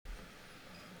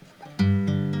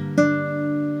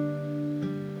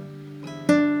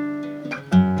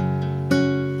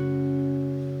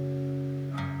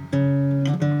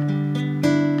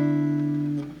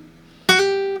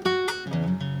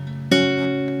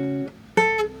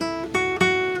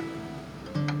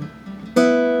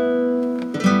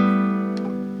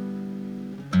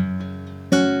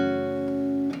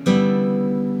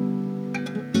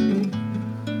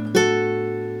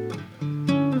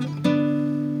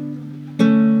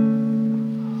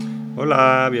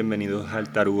Hola, bienvenidos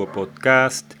al Tarugo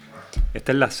Podcast.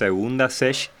 Esta es la segunda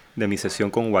session de mi sesión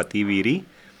con üatibirí,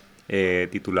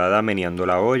 titulada Meneando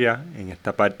la olla. En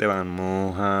esta parte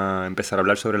vamos a empezar a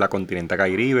hablar sobre la kontinenta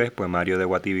Caribe, poemario de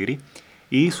üatibirí,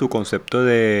 y su concepto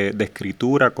de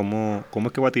escritura, cómo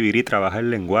es que üatibirí trabaja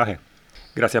el lenguaje.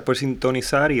 Gracias por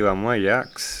sintonizar y vamos allá.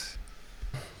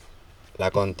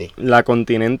 La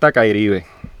kontinenta Caribe.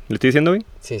 ¿Le estoy diciendo bien?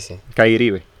 Sí.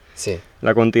 Caribe. Sí.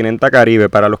 La kontinenta Caribe,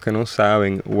 para los que no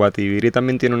saben, üatibirí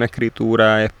también tiene una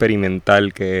escritura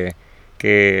experimental que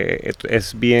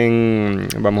es bien,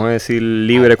 vamos a decir,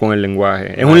 libre con el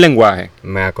lenguaje. Es un lenguaje.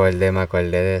 Me acordé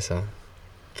de eso.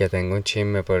 Que tengo un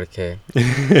chisme porque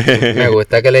me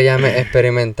gusta que le llame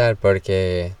experimental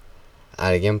porque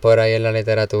alguien por ahí en la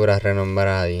literatura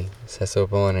renombrada, se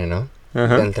supone, ¿no?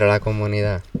 Ajá. Dentro de la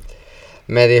comunidad,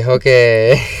 me dijo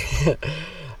que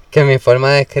que mi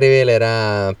forma de escribir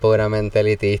era puramente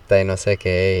elitista y no sé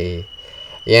qué,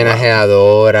 y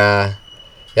enajenadora.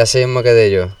 Y así mismo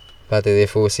quedé yo,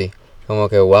 patidifusi. Como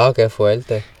que wow, qué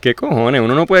fuerte. ¿Qué cojones?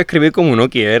 Uno no puede escribir como uno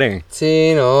quiere.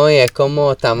 Sí, no, y es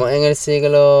como estamos en el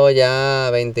siglo ya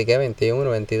 20, ¿qué? 21,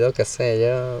 22, qué sé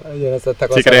yo no sé esta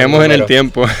cosa. Si creemos en el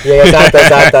tiempo. Y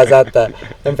exacto,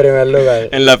 en primer lugar.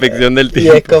 En la ficción del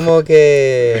tiempo. Y es como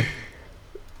que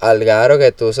Algaro,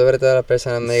 que tú sobre todo las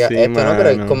personas me digas Sí, esto, mano. ¿no?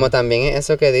 Pero como también es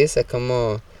eso que dices,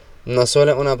 como no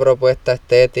solo es una propuesta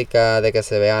estética de que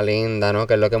se vea linda, ¿no?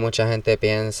 Que es lo que mucha gente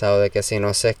piensa, o de que si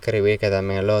no sé escribir, que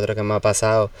también es lo otro que me ha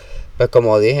pasado. Pues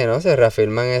como dije, ¿no? Se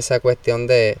reafirma en esa cuestión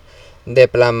de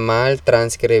plasmar,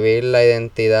 transcribir la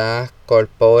identidad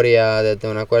corpórea desde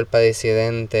una cuerpa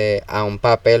disidente a un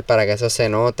papel para que eso se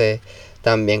note.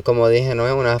 También, como dije, ¿no?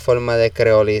 Es una forma de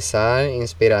creolizar,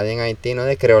 inspirada en Haití, ¿no?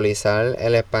 De creolizar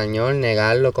el español,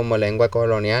 negarlo como lengua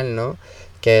colonial, ¿no?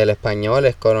 Que el español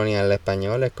es colonial, el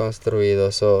español es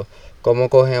construido. So, ¿cómo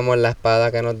cogemos la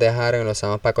espada que nos dejaron y lo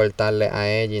usamos para cortarle a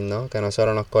ellos, ¿no? Que no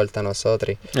solo nos corta a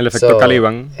nosotros. El efecto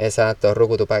Caliban. Exacto,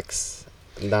 Rucutupax,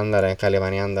 dándole,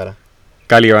 calibaneándola.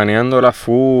 Calibaneándola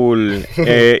full.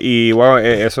 Y wow,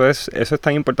 eso es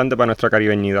tan importante para nuestra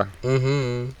caribeñidad.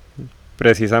 Uh-huh.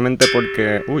 Precisamente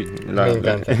porque... Me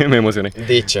encanta. Me emocioné.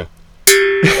 Dicho.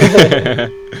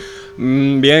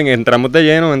 Bien, entramos de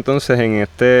lleno entonces en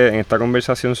esta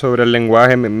conversación sobre el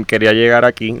lenguaje. Quería llegar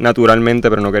aquí naturalmente,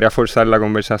 pero no quería forzar la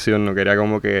conversación, no quería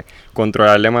como que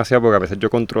controlar demasiado, porque a veces yo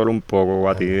controlo un poco,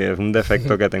 a ti es un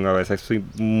defecto que tengo, a veces soy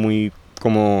muy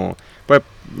como... Pues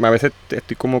a veces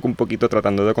estoy como que un poquito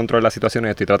tratando de controlar las situaciones,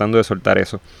 estoy tratando de soltar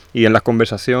eso. Y en las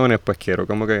conversaciones, pues quiero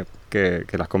como que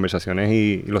las conversaciones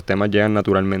y los temas llegan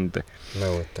naturalmente. Me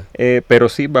gusta. Pero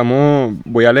sí,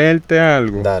 voy a leerte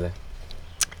algo. Dale.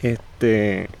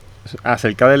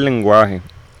 Acerca del lenguaje.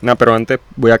 Pero antes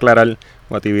voy a aclarar,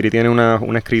 üatibirí tiene una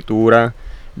escritura,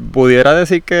 pudiera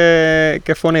decir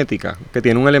que fonética, que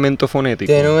tiene un elemento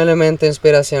fonético. Tiene un elemento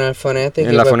inspiracional fonético.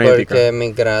 En la fonética. Porque en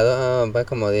mis grados, pues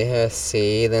como dije,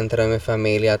 sí, dentro de mi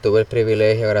familia tuve el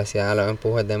privilegio, gracias a los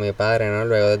empujes de mi padre, ¿no?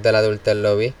 Luego desde la adultez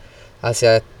lo vi,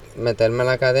 hacia meterme a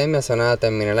la academia,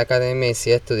 terminé la academia y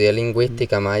sí estudié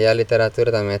lingüística, más allá de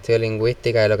literatura, también estudié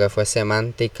lingüística y lo que fue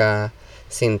semántica,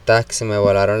 sintaxis, me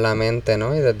volaron la mente,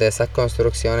 ¿no? Y desde esas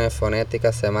construcciones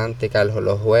fonéticas, semánticas,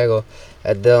 los juegos,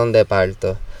 es de donde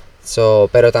parto.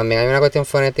 Pero también hay una cuestión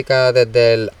fonética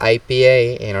desde el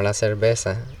IPA y no la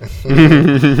cerveza.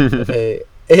 Sí,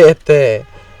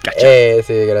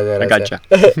 gracias.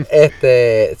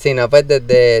 Sino pues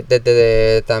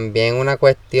desde también una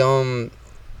cuestión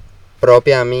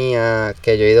propia mía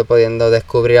que yo he ido pudiendo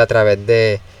descubrir a través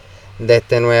de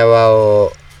este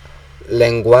nuevo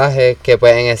lenguaje que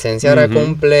pues en esencia ahora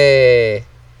cumple... ¿En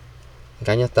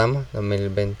qué año estamos?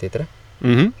 2023.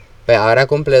 Pues ahora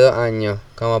cumple 2 años,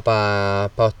 como para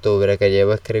octubre, que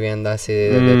llevo escribiendo así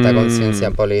desde esta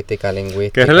conciencia política,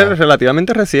 lingüística. Que es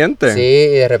relativamente reciente. Sí,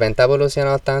 y de repente ha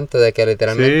evolucionado tanto de que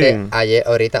literalmente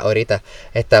ahorita,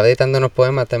 estaba editando unos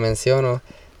poemas, te menciono,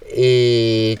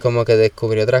 y como que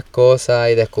descubrí otras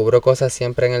cosas, y descubro cosas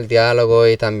siempre en el diálogo,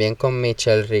 y también con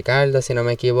Michelle Ricardo, si no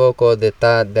me equivoco,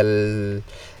 del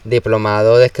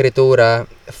diplomado de escritura,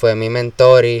 fue mi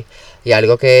mentor, y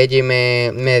algo que ella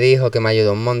me dijo, que me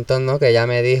ayudó un montón, ¿no? Que ella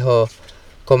me dijo,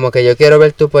 como que yo quiero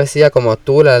ver tu poesía como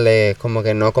tú la lees, como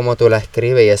que no como tú la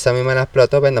escribes, y eso a mí me la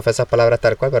explotó, pues no fue esas palabras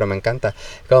tal cual, pero me encanta.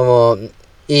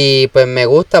 Y pues me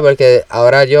gusta porque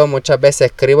ahora yo muchas veces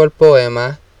escribo el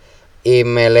poema, y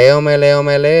me leo,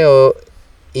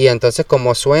 Y entonces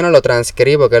como suena lo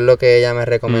transcribo, que es lo que ella me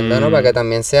recomendó, ¿no? Para que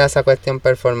también sea esa cuestión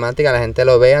performática, la gente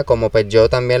lo vea como pues yo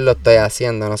también lo estoy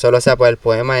haciendo, no solo sea por el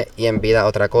poema y en vida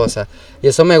otra cosa. Y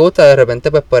eso me gusta, de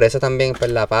repente pues por eso también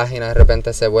pues la página de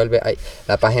repente se vuelve,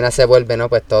 la página se vuelve, ¿no?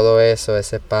 Pues todo eso,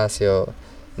 ese espacio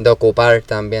de ocupar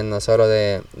también, no solo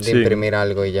de Sí. imprimir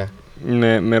algo y ya.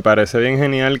 Me parece bien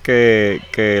genial que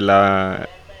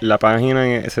la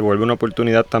página se vuelve una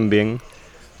oportunidad también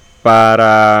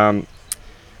para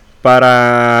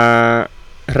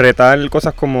retar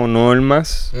cosas como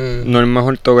normas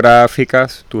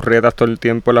ortográficas. Tú retas todo el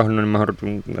tiempo las normas, a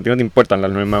ti no te importan las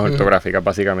normas ortográficas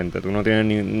básicamente, tú no tienes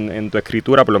ni en tu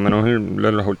escritura, por lo menos en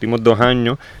los últimos 2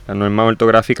 años, las normas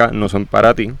ortográficas no son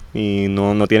para ti y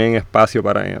no tienen espacio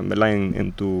para, ¿verdad?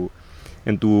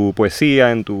 En tu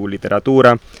poesía, en tu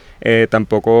literatura.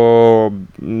 Tampoco,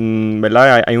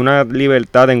 ¿verdad? Hay una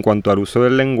libertad en cuanto al uso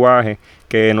del lenguaje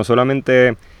que no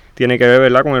solamente tiene que ver,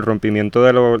 ¿verdad?, con el rompimiento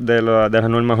de las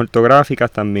normas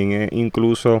ortográficas, también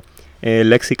incluso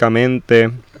léxicamente.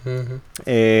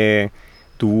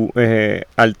 Tú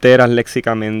alteras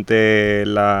léxicamente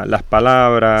las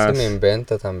palabras. Sí, me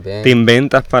invento también. Te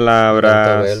inventas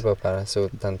palabras. Invento verbos para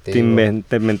sustantivos.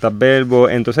 Te inventas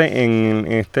verbos. Entonces, en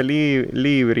este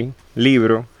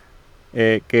libro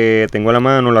que tengo a la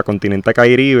mano, la Kontinenta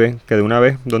Caribe, que de una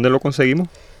vez, ¿dónde lo conseguimos?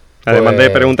 Además de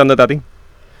preguntándote a ti.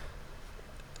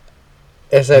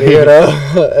 Ese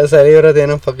libro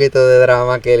tiene un poquito de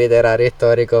drama que literario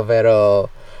histórico, pero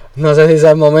no sé si es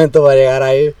el momento para llegar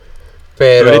ahí.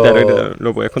 Pero ahorita,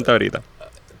 lo puedes contar ahorita.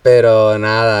 Pero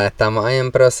nada, estamos ahí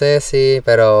en proceso,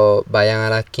 pero vayan a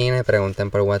la esquina y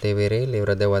pregunten por üatibirí,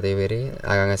 libros de üatibirí,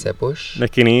 hagan ese push. La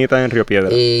esquinita en Río Piedra.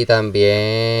 Y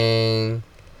también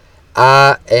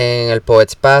en el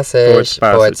Poets Passage,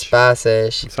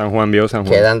 San Juan.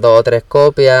 Quedan 2 o 3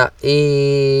 copias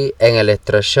y en el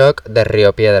Electroshock de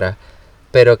Río Piedra.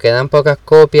 Pero quedan pocas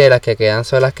copias y las que quedan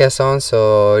son las que son.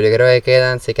 Yo creo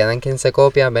que si quedan 15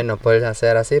 copias, no puedes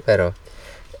hacer así, pero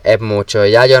es mucho.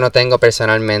 Ya yo no tengo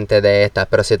personalmente de estas,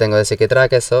 pero sí tengo de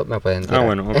Psiquitrack, eso me pueden tirar.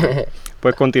 Bueno, okay.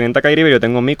 Pues Kontinenta Caribe, yo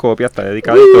tengo mi copia, está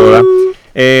dedicada y toda.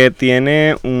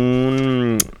 Tiene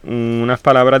unas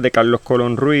palabras de Carlos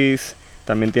Colón Ruiz,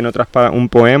 también tiene un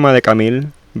poema de Camil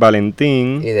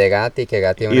Valentín. Y de Gatti, que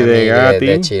Gatti es una amiga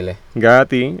de Chile.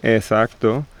 Gatti,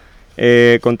 exacto.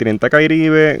 Kontinenta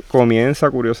Caribe comienza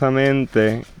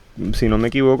curiosamente, si no me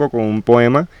equivoco, con un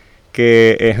poema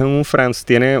que es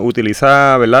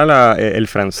utiliza, ¿verdad?, el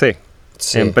francés.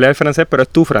 Sí. Emplea el francés, pero es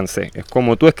tu francés. Es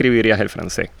como tú escribirías el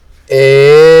francés.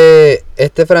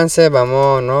 Este francés,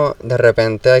 vamos, ¿no? De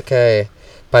repente hay que...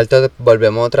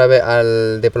 volvemos otra vez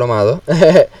al diplomado.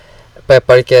 Pues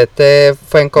porque este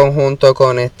fue en conjunto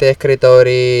con este escritor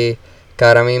que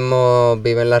ahora mismo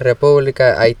vive en la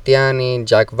República, haitiani,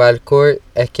 Jacques Valcourt,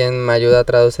 es quien me ayuda a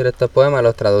traducir estos poemas,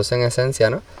 los traduce en esencia,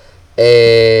 ¿no?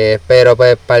 Pero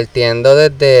pues partiendo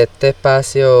desde este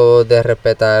espacio de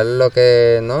respetar lo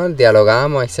que, ¿no?,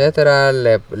 dialogamos, etcétera,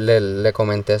 le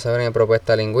comenté sobre mi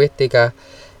propuesta lingüística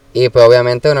y pues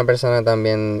obviamente una persona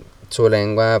también, su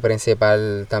lengua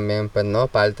principal también, pues no,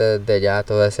 parte de ya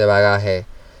todo ese bagaje,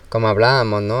 como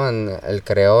hablábamos, ¿no?, el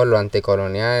creol, lo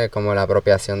anticolonial, como la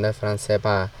apropiación del francés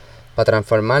para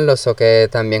transformarlo, so que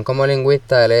también como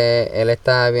lingüista él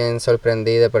está bien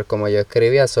sorprendido por cómo yo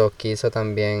escribía, so quiso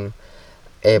también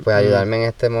pues ayudarme en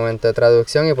este momento de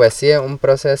traducción y pues sí es un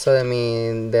proceso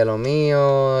de lo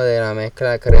mío, de la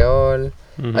mezcla creol,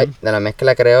 de la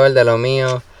mezcla creol, de lo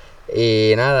mío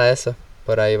y nada, eso,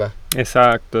 por ahí va.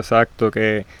 Exacto,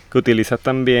 que utilizas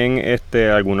también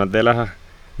algunas de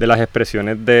las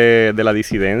expresiones de la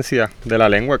disidencia de la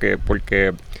lengua,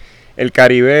 porque el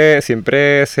Caribe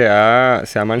siempre se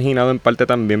ha marginado en parte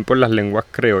también por las lenguas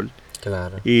creol.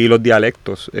 Claro. Y los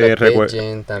dialectos.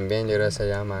 Pidgin también, yo creo que se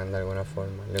llaman de alguna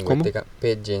forma. Lingüística. ¿Cómo?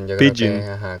 Pidgin, yo creo que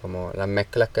es como las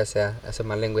mezclas que sea. Eso es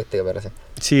más lingüístico, pero sí.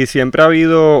 Sí, siempre ha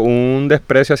habido un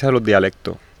desprecio hacia los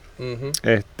dialectos.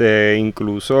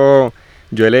 Incluso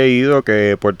yo he leído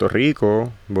que Puerto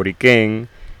Rico, Boriquén,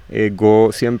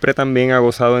 siempre también ha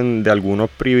gozado de algunos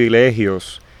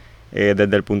privilegios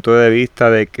desde el punto de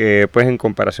vista de que, pues, en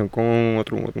comparación con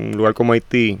un lugar como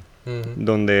Haití,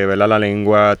 donde, ¿verdad?, la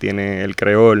lengua tiene el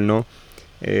creol, ¿no?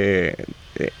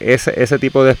 Ese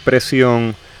tipo de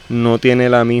expresión no tiene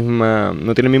el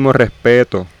mismo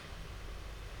respeto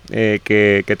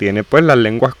que tiene, pues, las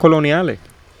lenguas coloniales,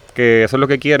 que eso es lo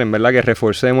que quieren, ¿verdad?, que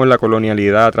reforcemos la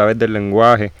colonialidad a través del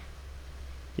lenguaje.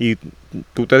 Y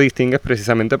tú te distingues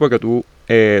precisamente porque tú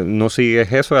no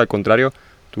sigues eso, al contrario,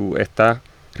 tú estás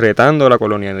retando la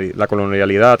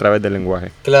colonialidad a través del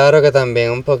lenguaje. Claro que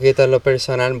también un poquito en lo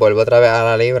personal, vuelvo otra vez a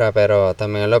la libra, pero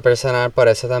también en lo personal, por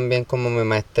eso también como mi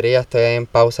maestría estoy ahí en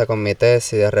pausa con mi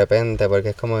tesis de repente, porque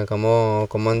es como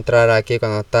cómo entrar aquí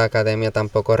cuando esta academia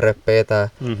tampoco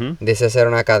respeta, dice ser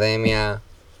una academia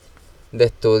de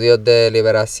estudios de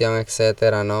liberación,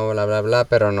 etcétera, no, bla, bla, bla,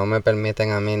 pero no me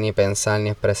permiten a mí ni pensar ni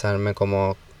expresarme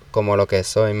como lo que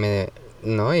soy,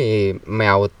 ¿no? Y me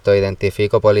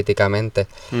autoidentifico políticamente.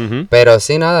 Pero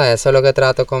sí, nada, eso es lo que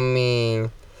trato con mi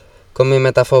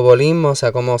metafobolismo, o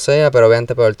sea, como sea, pero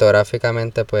obviamente pues,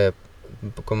 ortográficamente, pues,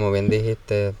 como bien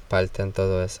dijiste, parte en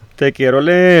todo eso. Te quiero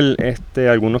leer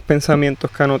algunos pensamientos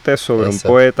que anoté sobre un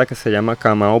poeta que se llama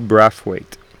Kamau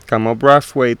Brathwaite. Kamau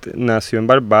Brathwaite nació en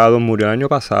Barbados, murió el año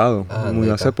pasado,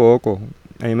 murió hace poco.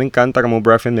 A mí me encanta Kamau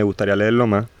Brathwaite, me gustaría leerlo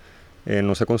más.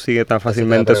 No se consigue tan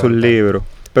fácilmente sus libros,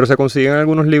 pero se consiguen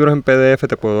algunos libros en PDF,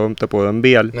 te puedo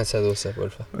enviar. Me seduce,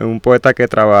 porfa. Es un poeta que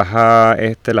trabaja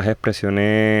las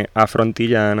expresiones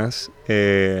afroantillanas,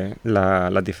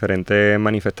 las diferentes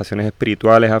manifestaciones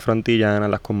espirituales afroantillanas,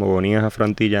 las cosmogonías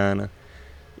afroantillanas,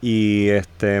 y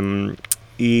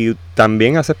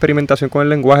también hace experimentación con el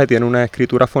lenguaje. Tiene una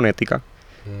escritura fonética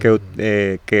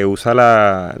que usa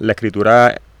la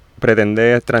escritura,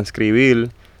 pretende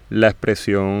transcribir la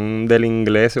expresión del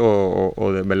inglés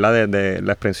o de verdad de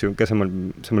la expresión que se me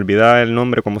olvida el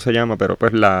nombre, cómo se llama, pero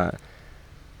pues la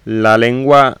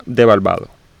lengua de Barbados,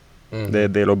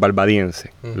 de los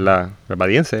barbadienses. La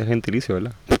barbadiense es gentilicio,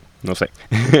 ¿verdad? No sé.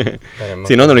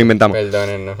 Si no, no lo inventamos.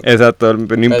 Perdónennos. Exacto,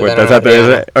 no importa. Exacto,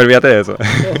 olvídate de eso.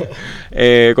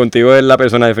 Contigo es la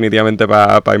persona definitivamente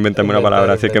para inventarme una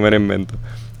palabra, así que me la invento.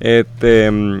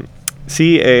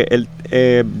 Sí,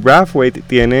 Brathwaite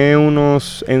tiene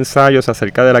unos ensayos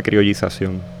acerca de la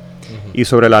criollización y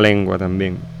sobre la lengua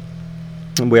también.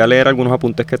 Voy a leer algunos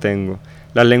apuntes que tengo.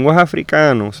 Las lenguas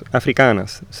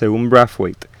africanas, según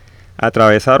Brathwaite,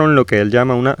 atravesaron lo que él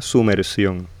llama una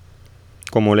sumersión,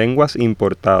 como lenguas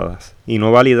importadas y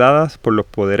no validadas por los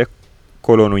poderes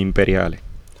colono-imperiales.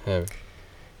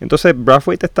 Entonces,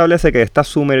 Brathwaite establece que esta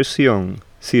sumersión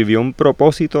sirvió un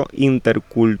propósito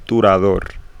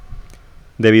interculturador,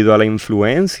 debido a la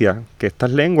influencia que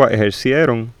estas lenguas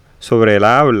ejercieron sobre el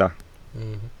habla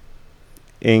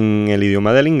en el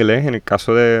idioma del inglés, en el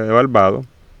caso de Barbados,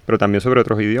 pero también sobre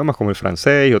otros idiomas como el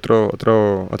francés y otras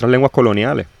lenguas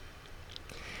coloniales.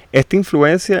 Esta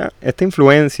influencia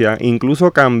incluso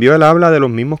cambió el habla de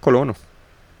los mismos colonos.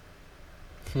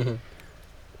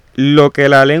 Lo que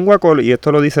la lengua, y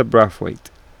esto lo dice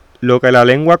Brathwaite, lo que la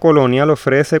lengua colonial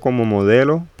ofrece como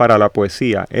modelo para la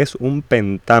poesía es un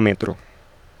pentámetro.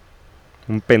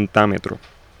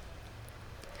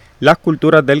 Las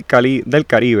culturas del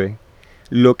Caribe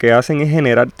lo que hacen es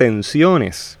generar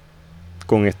tensiones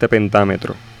con este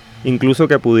pentámetro, incluso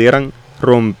que pudieran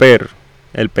romper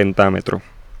el pentámetro.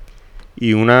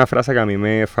 Y una frase que a mí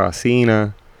me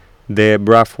fascina de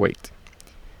Brathwaite: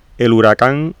 el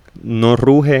huracán no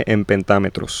ruge en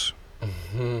pentámetros.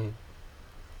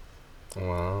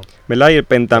 Wow. ¿Verdad? Y el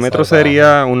pentámetro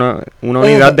sería una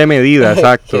unidad de medida,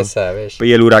 exacto.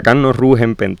 Y el huracán no ruge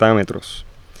en pentámetros.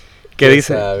 ¿Qué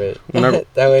dice?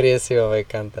 Está buenísimo, me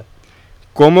encanta.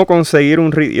 ¿Cómo conseguir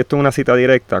un ritmo? Y esto es una cita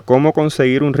directa. ¿Cómo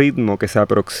conseguir un ritmo que se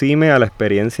aproxime a la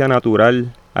experiencia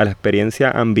natural, a la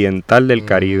experiencia ambiental del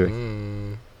Caribe?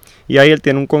 Y ahí él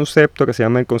tiene un concepto que se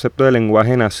llama el concepto de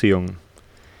lenguaje-nación.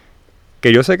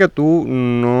 Que yo sé que tú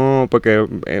no, porque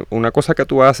una cosa que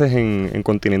tú haces en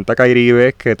Kontinenta Caribe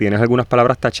es que tienes algunas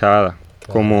palabras tachadas,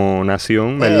 como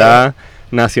nación, ¿verdad?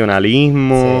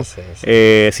 Nacionalismo,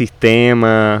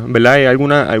 sistema, ¿verdad? Hay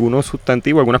algunos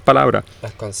sustantivos, algunas palabras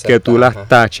que tú las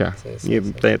tachas. Y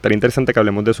estaría interesante que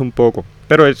hablemos de eso un poco.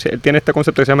 Pero él tiene este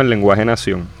concepto que se llama el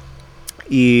lenguaje-nación.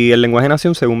 Y el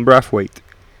lenguaje-nación, según Brathwaite,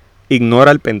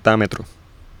 ignora el pentámetro.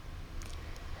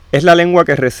 Es la lengua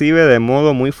que recibe de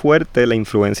modo muy fuerte la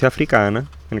influencia africana,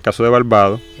 en el caso de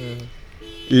Barbados.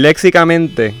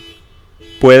 Léxicamente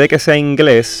puede que sea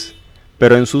inglés,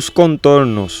 pero en sus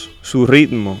contornos, su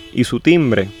ritmo y su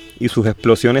timbre y sus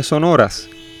explosiones sonoras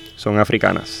son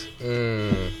africanas.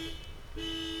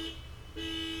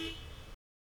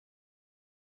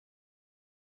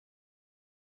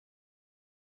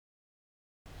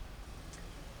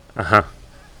 Ajá.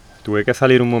 Tuve que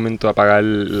salir un momento a apagar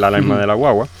la alarma de la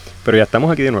guagua, pero ya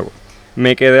estamos aquí de nuevo.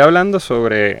 Me quedé hablando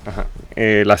sobre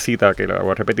la cita, que la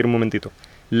voy a repetir un momentito.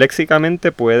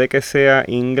 Léxicamente puede que sea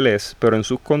inglés, pero en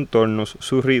sus contornos,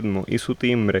 su ritmo y su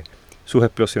timbre, sus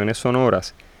explosiones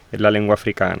sonoras, es la lengua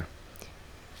africana.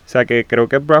 sea que creo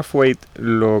que Brathwaite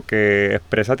lo que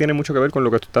expresa tiene mucho que ver con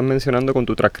lo que tú estás mencionando con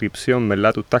tu transcripción,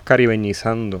 ¿verdad? Tú estás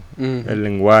caribeñizando el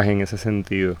lenguaje en ese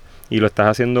sentido. Y lo estás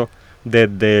haciendo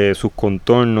desde sus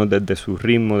contornos, desde su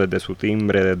ritmo, desde su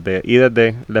timbre,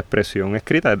 desde la expresión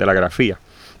escrita, desde la grafía.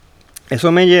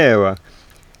 Eso me lleva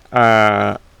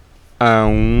a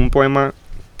un poema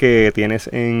que tienes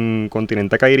en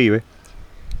Continenta Cairibe.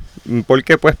 ¿Por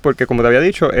qué? Pues porque, como te había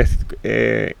dicho,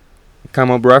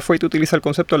 Kamau Brathwaite utiliza el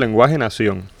concepto de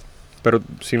lenguaje-nación. Pero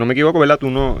si no me equivoco, ¿verdad? Tú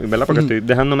no, ¿verdad? Porque estoy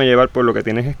dejándome llevar por lo que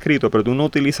tienes escrito, pero tú no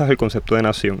utilizas el concepto de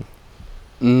nación.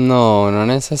 No, no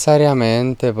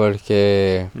necesariamente,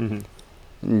 porque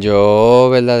yo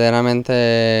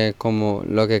verdaderamente como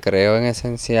lo que creo en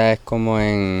esencia es como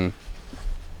en...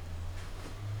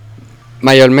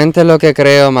 Mayormente lo que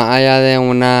creo, más allá de de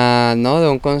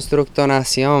un constructo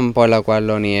nación, por la cual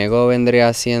lo niego,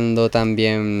 vendría siendo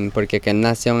también, porque que es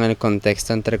nación en el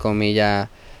contexto, entre comillas,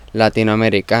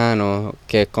 latinoamericano,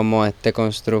 que es como este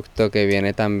constructo que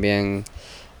viene también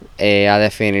a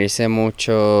definirse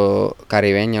mucho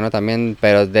caribeño, ¿no? También,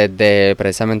 pero desde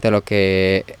precisamente lo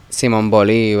que Simón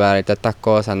Bolívar y todas estas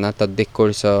cosas, ¿no? Estos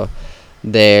discursos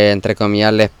de, entre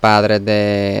comillas, los padres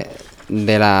de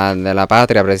la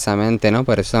patria, precisamente, ¿no?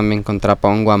 Por eso también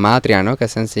contrapongo a matria, ¿no? Que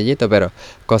es sencillito, pero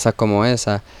cosas como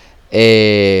esas.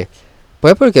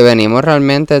 Pues porque venimos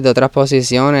realmente de otras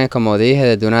posiciones, como dije,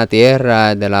 desde una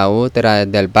tierra, desde la útera,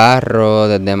 desde el barro,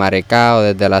 desde Maricao,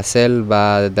 desde la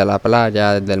selva, desde la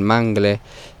playa, desde el mangle,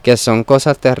 que son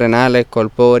cosas terrenales,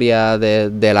 corpóreas,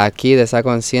 del aquí, de esa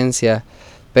conciencia,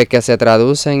 pues que se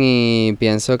traducen y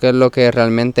pienso que es lo que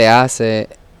realmente hace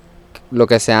lo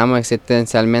que seamos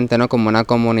existencialmente, ¿no? Como una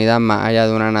comunidad más allá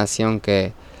de una nación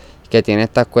que tiene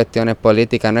estas cuestiones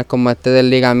políticas, no es como este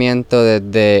desligamiento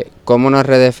desde cómo nos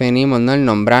redefinimos, ¿no? El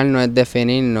nombrarnos es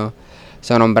definirnos. O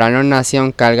sea, nombrarnos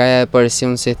nación carga de por sí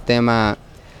un sistema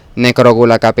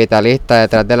necrogula capitalista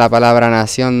detrás de la palabra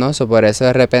nación, ¿no? So, por eso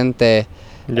de repente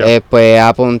pues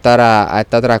apuntar a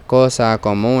estas otras cosas,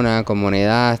 comuna,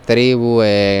 comunidad, tribu,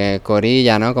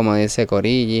 corilla, ¿no? Como dice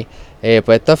Corilli.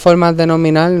 Pues estas formas de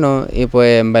nominarnos y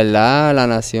pues en verdad la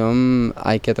nación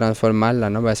hay que transformarla,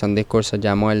 ¿no? Porque son discursos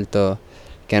ya muertos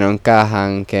que no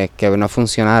encajan, que no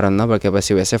funcionaron, ¿no? Porque pues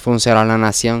si hubiese funcionado la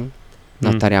nación,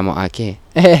 no estaríamos aquí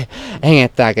en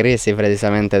esta crisis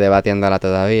precisamente debatiéndola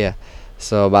todavía.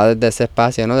 So, va desde ese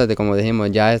espacio, ¿no? Desde como dijimos,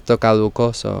 ya esto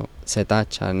caducoso se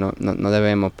tacha, no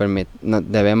debemos no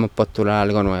debemos postular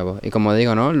algo nuevo. Y como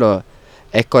digo, ¿no?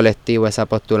 Es colectivo esa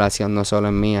postulación, no solo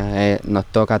es mía, nos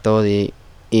toca a todos y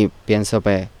pienso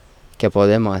pues, que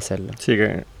podemos hacerlo. Sí,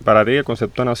 que para ti el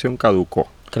concepto de nación caducó.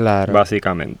 Claro.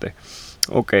 Básicamente.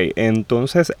 Ok,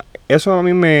 entonces, eso a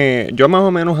mí yo más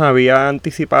o menos había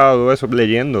anticipado eso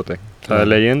leyéndote. O sea,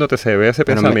 leyéndote se ve ese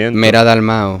pensamiento. Mira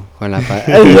Dalmao con la paz.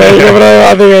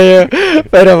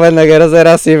 Pero pues no quiero ser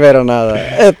así, pero nada.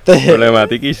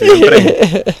 Problemática y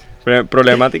siempre.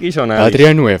 Problemática y sonar.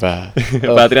 Patria nueva.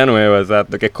 Patria nueva,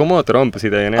 exacto. Que es como Trump, si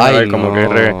te vienes a ver, como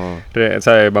que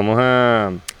 ¿sabes? Vamos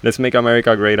a... Let's make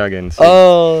America great again. Sí.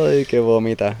 Ay, qué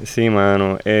vomita. Sí,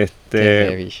 mano.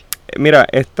 Mira,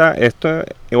 esta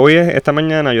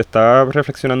mañana yo estaba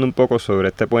reflexionando un poco sobre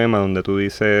este poema donde tú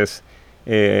dices,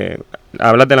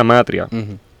 hablas de la matria.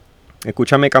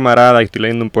 Escúchame, camarada, y estoy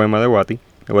leyendo un poema de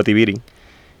üatibirí.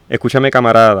 Escúchame,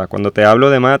 camarada, cuando te hablo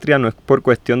de matria no es por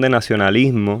cuestión de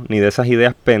nacionalismo ni de esas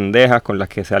ideas pendejas con las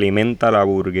que se alimenta la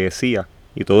burguesía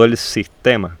y todo el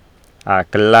sistema.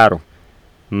 Aclaro,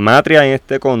 matria en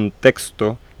este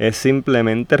contexto es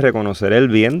simplemente reconocer el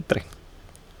vientre.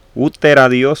 Útera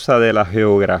diosa de la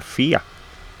geografía,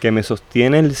 que me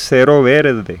sostiene el cero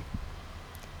verde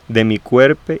de mi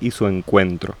cuerpo y su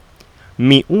encuentro.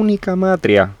 Mi única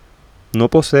matria no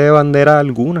posee bandera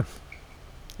alguna.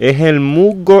 Es el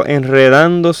musgo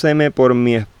enredándoseme por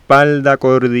mi espalda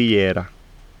cordillera,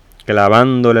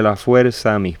 clavándole la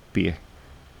fuerza a mis pies.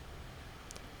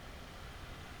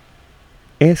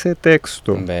 Ese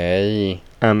texto, me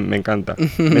encanta,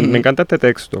 me encanta este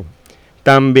texto.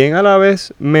 También a la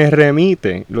vez me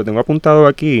remite, lo tengo apuntado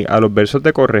aquí, a los versos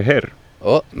de Correger.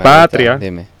 Patria,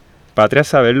 patria es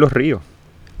saber los ríos.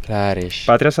 Clarish.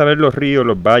 Patria es saber los ríos,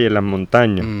 los valles, las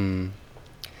montañas.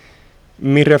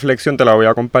 Mi reflexión te la voy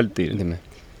a compartir. Dime.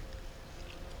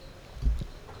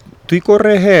 Tú y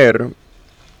Correger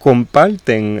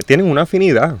tienen una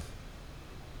afinidad.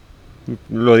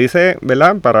 Lo dice,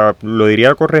 ¿verdad? Lo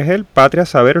diría Correger, patria es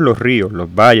saber los ríos,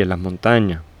 los valles, las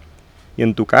montañas. Y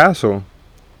en tu caso,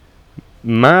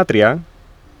 matria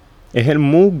es el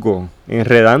musgo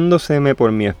enredándoseme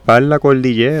por mi espalda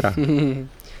cordillera.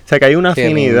 O sea que hay una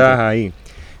afinidad ahí.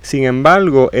 Sin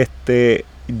embargo,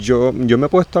 yo me he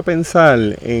puesto a pensar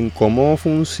en cómo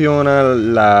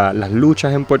funcionan las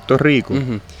luchas en Puerto Rico.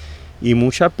 Ujú. Y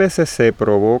muchas veces se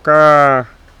provoca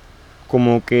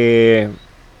como que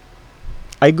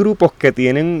hay grupos que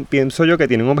tienen, pienso yo, que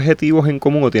tienen objetivos en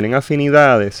común o tienen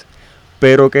afinidades,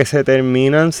 pero que se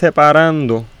terminan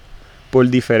separando por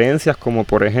diferencias, como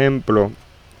por ejemplo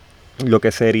lo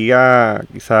que sería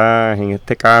quizás en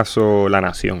este caso la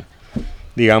nación.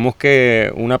 Digamos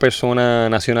que una persona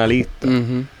nacionalista,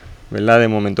 Ujú. ¿verdad? De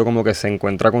momento como que se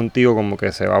encuentra contigo, como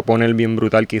que se va a poner bien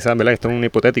brutal quizás, ¿verdad? Esto es un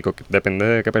hipotético, depende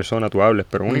de qué persona tú hables,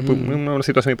 pero Ujú. una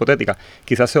situación hipotética.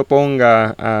 Quizás se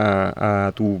oponga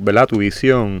a tu, ¿verdad? A tu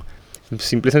visión,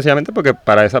 simple y sencillamente porque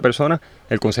para esa persona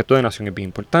el concepto de nación es bien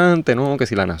importante, ¿no? Que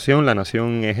si la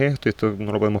nación es esto y esto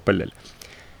no lo podemos perder.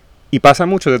 Y pasa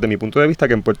mucho desde mi punto de vista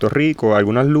que en Puerto Rico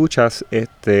algunas luchas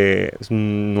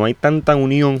no hay tanta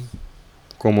unión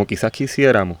como quizás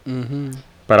quisiéramos Ujú.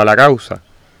 para la causa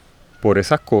por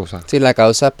esas cosas. Sí, la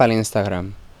causa es para el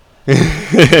Instagram.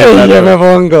 Exacto. Yo me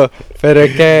pongo. Pero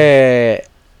es que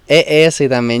es eso, y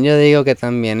también yo digo que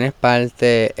también es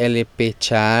parte el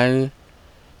pichar,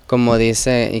 como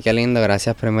dice, y qué lindo,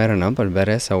 gracias primero, ¿no? Por ver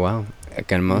eso, wow,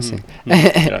 qué hermoso.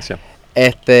 Gracias.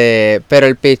 Pero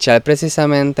el pichar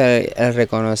precisamente, el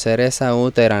reconocer esa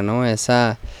útera, ¿no?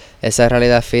 Esa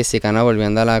realidad física, ¿no?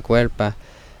 Volviendo a la cuerpa.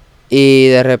 Y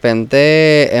de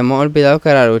repente hemos olvidado que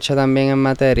la lucha también es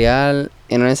material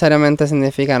y no necesariamente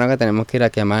significa, ¿no?, que tenemos que ir a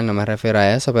quemar, no me refiero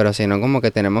a eso, pero sino como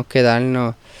que tenemos que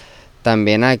darnos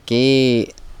también aquí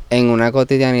en una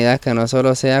cotidianidad que no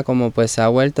solo sea como pues se ha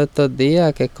vuelto estos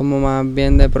días, que es como más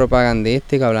bien de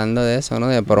propagandística, hablando de eso, ¿no?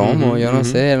 De promo, yo no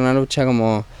sé, una lucha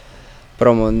como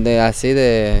promo de así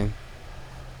de...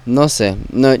 No sé,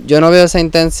 no, yo no veo esa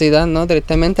intensidad, ¿no?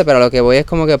 Tristemente, pero lo que voy es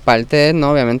como que parte es,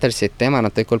 no, obviamente el sistema, no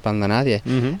estoy culpando a nadie.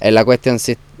 Es la cuestión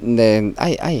de,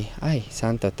 ay,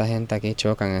 santo, esta gente aquí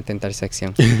chocan en esta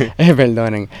intersección.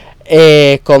 Perdonen.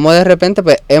 Como de repente,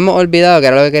 pues, hemos olvidado, que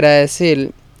era lo que quería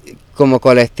decir, como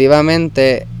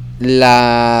colectivamente,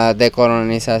 la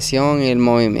decolonización y el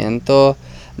movimiento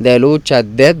de lucha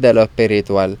desde lo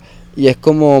espiritual. Y es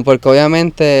como, porque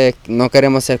obviamente no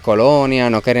queremos ser colonia,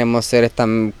 no queremos ser estas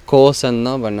cosas,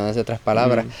 ¿no? Por no decir otras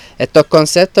palabras. Estos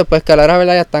conceptos, pues que a la hora,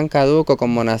 ¿verdad?, ya están caducos,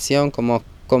 como nación,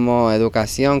 como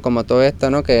educación, como todo esto,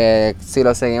 ¿no? Que si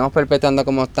lo seguimos perpetuando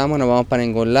como estamos, no vamos para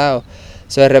ningún lado.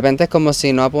 De repente es como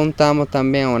si no apuntamos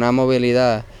también a una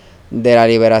movilidad de la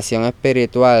liberación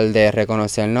espiritual, de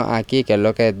reconocernos aquí, que es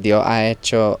lo que Dios ha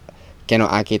hecho, que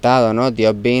nos ha quitado, ¿no?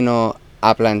 Dios vino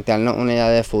a plantearnos una idea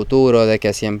de futuro, de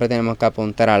que siempre tenemos que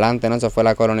apuntar adelante, ¿no? Eso fue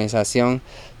la colonización.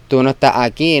 Tú no estás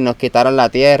aquí, nos quitaron la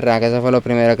tierra, que eso fue lo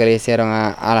primero que le hicieron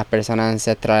a las personas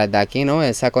ancestrales de aquí, ¿no?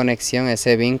 Esa conexión,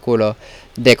 ese vínculo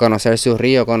de conocer su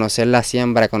río, conocer la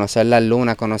siembra, conocer la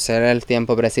luna, conocer el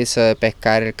tiempo preciso de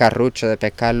pescar el carrucho, de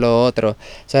pescar lo otro. O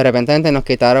sea, de repente nos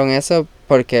quitaron eso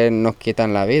porque nos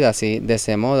quitan la vida, así, de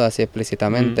ese modo, así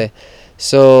explícitamente.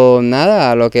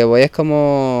 Nada, lo que voy es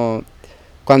como...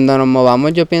 Cuando nos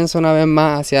movamos, yo pienso una vez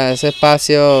más hacia ese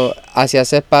espacio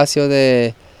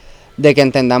de que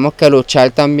entendamos que luchar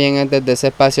también es desde ese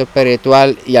espacio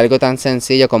espiritual, y algo tan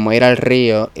sencillo como ir al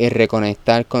río y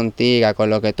reconectar contigo, con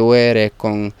lo que tú eres,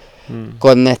 con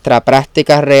nuestra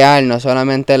práctica real, no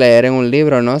solamente leer en un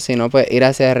libro, ¿no? Sino pues ir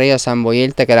hacia el río,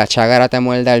 zambullirte, que la chágara te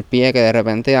muerda el pie, que de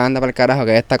repente anda para el carajo,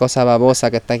 que esta cosa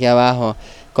babosa que está aquí abajo,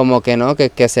 como que no,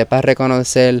 que sepas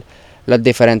reconocer los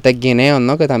diferentes guineos,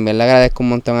 ¿no? Que también le agradezco un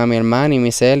montón a mi hermano y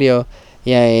mi Celio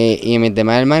y mis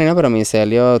demás hermanos, ¿no? Pero mi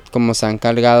Celio, como se ha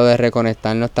encargado de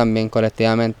reconectarnos también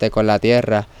colectivamente con la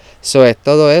tierra. Es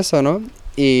todo eso, ¿no?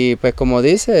 Y pues como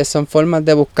dice, son formas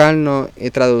de buscarnos y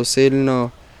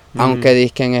traducirnos, aunque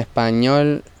dizque en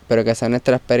español, pero que sea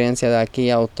nuestra experiencia de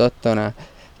aquí autóctona,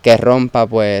 que rompa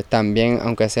pues también,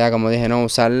 aunque sea como dije, no,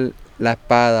 usar la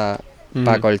espada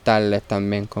para cortarles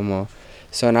también, como...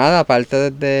 Sonada, aparte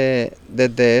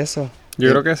desde eso.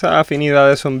 Yo creo que esas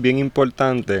afinidades son bien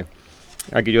importantes.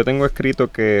 Aquí yo tengo escrito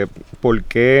que por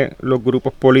qué los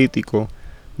grupos políticos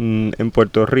en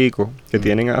Puerto Rico que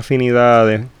tienen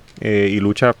afinidades y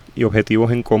luchas y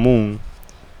objetivos en común,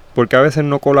 porque a veces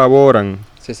no colaboran.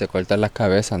 Si se cortan las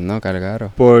cabezas, ¿no?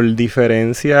 Cargaro. Por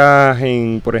diferencias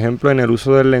por ejemplo, en el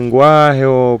uso del lenguaje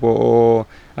o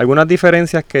algunas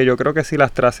diferencias que yo creo que si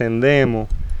las trascendemos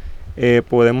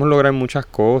podemos lograr muchas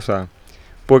cosas,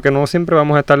 porque no siempre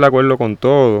vamos a estar de acuerdo con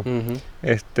todo.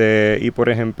 Y por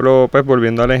ejemplo, pues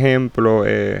volviendo al ejemplo,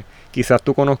 quizás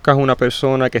tú conozcas una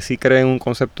persona que sí cree en un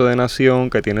concepto de nación,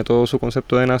 que tiene todo su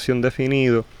concepto de nación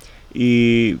definido,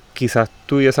 y quizás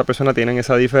tú y esa persona tienen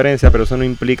esa diferencia, pero eso no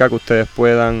implica que ustedes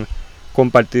puedan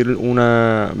compartir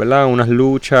 ¿verdad?, unas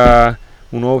luchas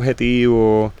unos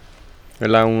objetivos,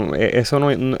 ¿verdad?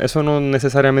 Eso no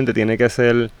necesariamente tiene que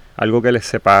ser algo que les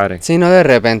separe. Sí, no, de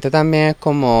repente también es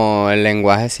como el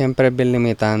lenguaje siempre es bien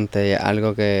limitante y es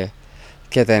algo que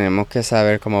tenemos que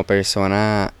saber como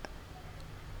personas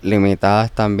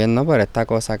limitadas también, ¿no? Por esta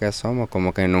cosa que somos,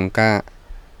 como que nunca...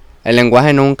 El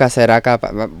lenguaje nunca será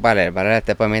capaz... Vale,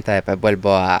 este poemita, después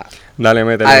vuelvo a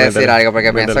decir algo,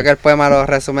 porque pienso que el poema lo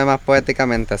resume más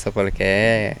poéticamente, eso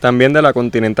porque... También de la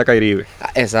kontinenta Caribe.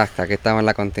 Exacto, aquí estamos en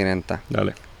la continenta.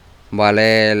 Dale. Voy a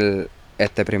leer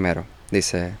este primero.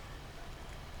 Dice...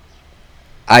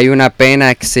 Hay una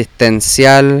pena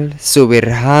existencial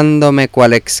subirjándome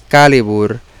cual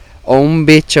Excalibur o un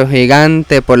bicho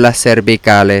gigante por las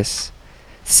cervicales.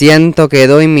 Siento que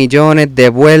doy millones de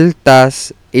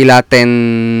vueltas y la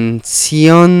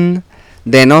tensión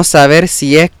de no saber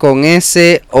si es con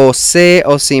S o C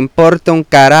o si importa un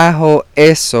carajo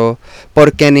eso,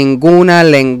 porque ninguna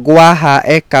lenguaja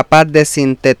es capaz de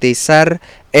sintetizar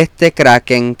este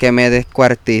kraken que me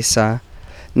descuartiza.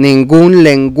 Ningún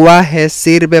lenguaje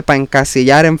sirve para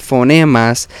encasillar en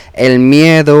fonemas el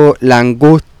miedo, la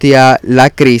angustia, la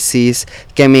crisis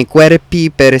que mi cuerpo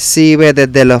percibe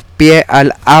desde los pies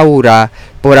al aura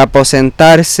por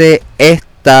aposentarse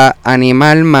esta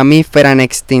animal mamífera en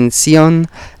extinción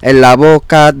en la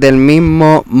boca del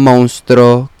mismo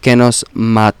monstruo que nos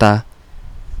mata.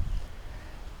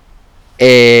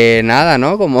 Nada,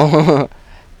 ¿no? Como...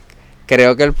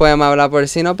 Creo que el poema habla por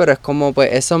sí, ¿no? Pero es como,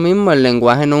 pues, eso mismo, el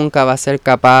lenguaje nunca va a ser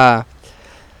capaz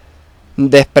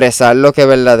de expresar lo que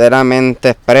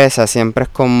verdaderamente expresa. Siempre es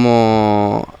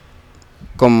como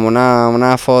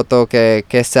una foto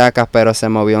que sacas, pero se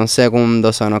movió un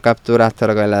segundo, o no capturaste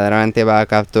lo que verdaderamente ibas a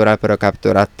capturar, pero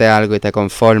capturaste algo y te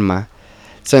conformas.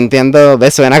 Eso entiendo,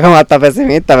 suena como hasta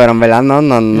pesimista, pero en verdad no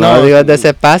lo digo desde ese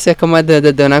espacio, es como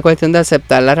desde una cuestión de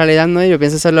aceptar la realidad, ¿no? Y yo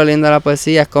pienso eso es lo lindo de la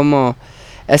poesía, es como...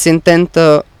 Ese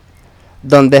intento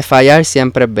donde fallar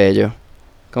siempre es bello.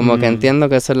 Como que entiendo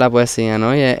que eso es la poesía,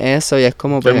 ¿no? Y es eso, y es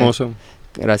como... Qué hermoso.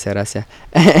 Gracias.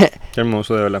 Qué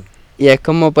hermoso, de verdad. Y es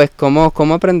como, pues, cómo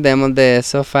aprendemos de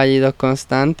esos fallidos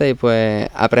constantes y, pues,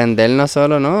 aprender no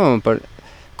solo, ¿no?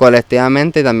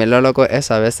 Colectivamente, y también lo loco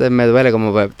es, a veces me duele,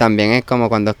 como pues, también es como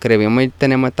cuando escribimos y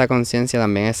tenemos esta conciencia,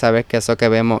 también es saber que eso que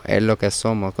vemos es lo que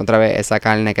somos. Otra vez, esa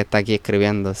carne que está aquí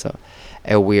escribiendo, eso.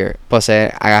 Es weird.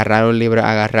 Poseer, agarrar un libro,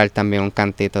 agarrar también un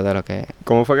cantito de lo que...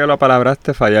 ¿Cómo fue que lo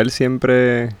palabraste? Fallar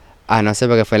siempre... no sé,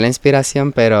 porque fue la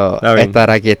inspiración, pero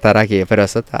estar aquí. Pero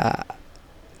eso está...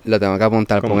 Lo tengo que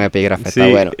apuntar por un epígrafe, sí,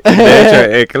 está bueno. De hecho,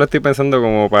 es que lo estoy pensando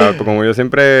como yo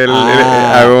siempre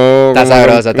hago está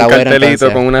sabroso, está un bueno, cartelito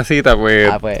entonces. Con una cita,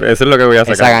 pues eso es lo que voy a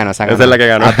sacar. Esa gano. Esa es la que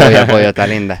ganó. Apoyo, está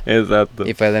linda. Exacto.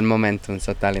 Y fue del momento,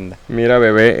 eso está linda. Mira,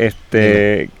 bebé,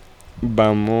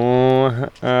 vamos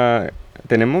a...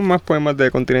 Tenemos más poemas de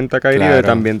Continente Caribe, claro.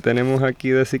 También tenemos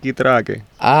aquí de Psiquitraque.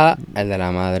 El de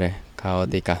la madre,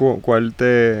 caótica. ¿Cuál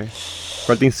te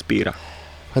inspira?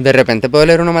 Pues de repente puedo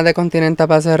leer uno más de Continente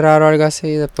para cerrar o algo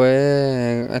así,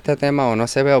 después este tema, o no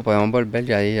se ve, o podemos volver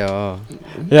ya ahí.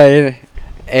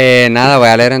 Nada, voy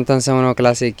a leer entonces uno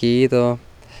clasiquito.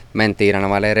 Mentira, no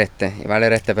voy a leer este. Iba a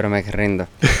leer este, pero me rindo.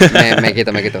 Me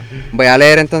quito. Voy a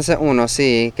leer entonces uno,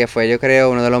 sí, que fue yo creo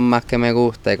uno de los más que me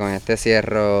gusta, y con este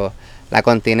cierro la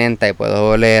continenta y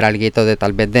puedo leer alguito de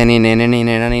tal vez de ni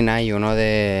nena y uno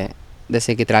de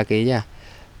Psiquitraquilla.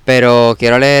 Pero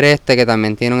quiero leer este que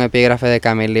también tiene un epígrafe de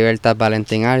Camille Libertad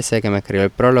Valentín Arce, que me escribió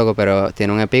el prólogo, pero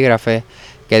tiene un epígrafe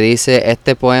que dice: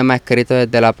 este poema escrito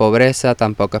desde la pobreza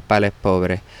tampoco es para los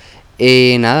pobres.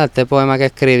 Y nada, este poema que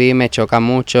escribí me choca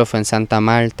mucho, fue en Santa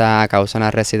Marta, a causa de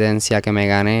una residencia que me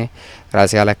gané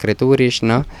gracias a la escriturish,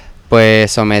 ¿no?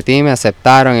 Pues sometí, me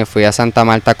aceptaron y fui a Santa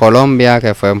Marta, Colombia,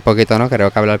 que fue un poquito, ¿no? Creo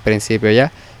que hablé al principio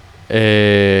ya.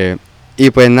 Y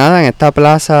pues nada, en esta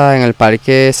plaza, en el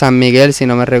Parque San Miguel, si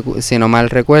no mal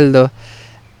recuerdo,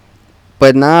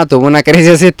 pues nada, tuve una crisis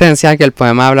existencial que el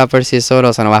poema habla por sí solo,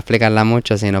 o sea, no va a explicarla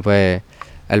mucho, sino pues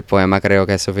el poema creo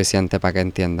que es suficiente para que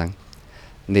entiendan.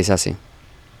 Dice así: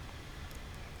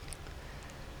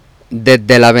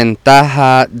 desde la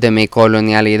ventaja de mi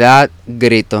colonialidad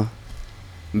grito,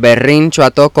 berrincho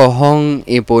a todo cojón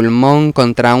y pulmón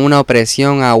contra una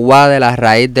opresión aguada de la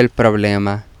raíz del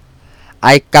problema.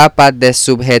 Hay capas de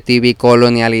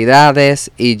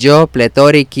subjetivicolonialidades y yo,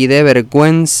 pletórico y de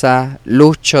vergüenza,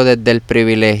 lucho desde el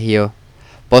privilegio,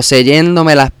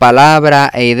 poseyéndome las palabras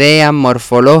e ideas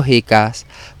morfológicas,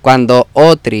 cuando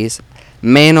otros,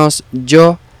 menos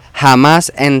yo,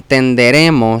 jamás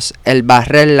entenderemos el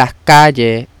barrer las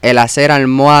calles, el hacer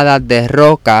almohadas de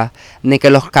roca, ni que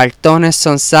los cartones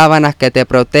son sábanas que te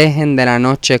protegen de la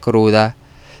noche cruda.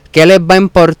 ¿Qué les va a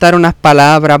importar unas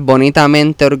palabras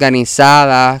bonitamente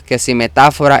organizadas, que si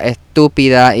metáforas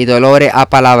estúpidas y dolores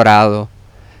apalabrados?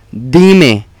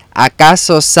 Dime,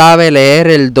 ¿acaso sabe leer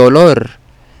el dolor?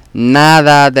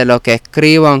 Nada de lo que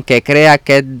escribo, aunque crea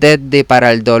que es deadly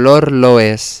para el dolor, lo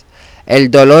es.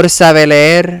 El dolor sabe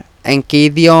leer, en qué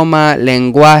idioma,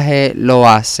 lenguaje lo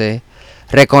hace.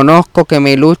 Reconozco que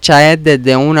mi lucha es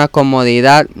desde una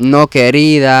comodidad no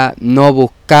querida, no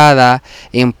buscada,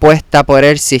 impuesta por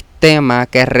el sistema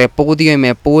que repudio y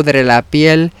me pudre la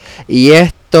piel, y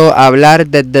esto, hablar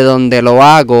desde donde lo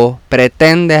hago,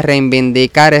 pretende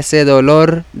reivindicar ese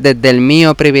dolor desde el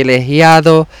mío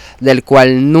privilegiado, del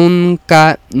cual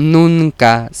nunca,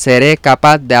 nunca seré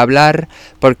capaz de hablar,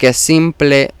 porque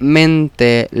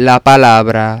simplemente la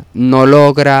palabra no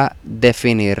logra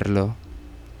definirlo.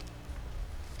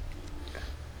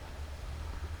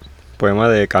 Poema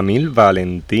de Camille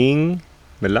Valentín,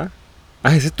 ¿verdad?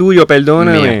 Ah, ese es tuyo,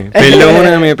 perdóname. Mío.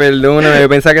 Perdóname. Yo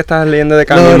pensaba que estabas leyendo de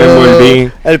Camille, me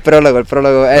envolví. El prólogo,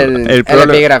 el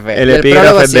epígrafe. El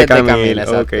epígrafe es de Camille, Camille.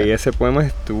 exacto. Ok, ese poema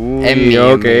es tuyo. Es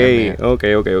mío, Ok, mío. ok,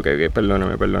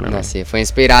 perdóname. Así, fue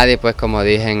inspirado y pues como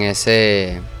dije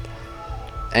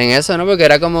en eso, ¿no? Porque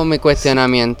era como mi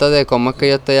cuestionamiento de cómo es que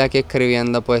yo estoy aquí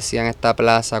escribiendo poesía en esta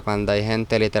plaza cuando hay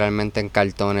gente literalmente en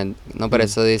cartones. No, por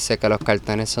eso dice que los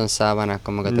cartones son sábanas,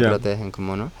 como que te protegen,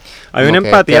 como no. Hay como una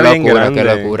empatía bien grande. Qué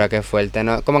locura, qué fuerte,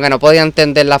 ¿no? Como que no podía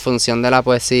entender la función de la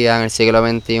poesía en el siglo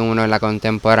XXI, en la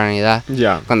contemporaneidad.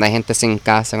 Cuando hay gente sin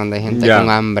casa, cuando hay gente con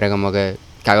hambre, como que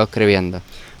hago escribiendo.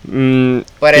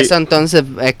 Por eso entonces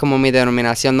es como mi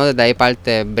denominación, ¿no? Desde ahí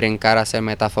parte brincar a ser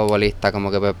metafobolista, como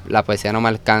que pues, la poesía no me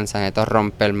alcanza, necesito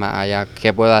romper más allá.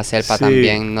 ¿Qué puedo hacer para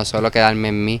también no solo quedarme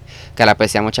en mí? Que la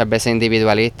poesía muchas veces es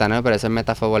individualista, ¿no? Pero ese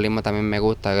metafobolismo también me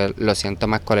gusta, que lo siento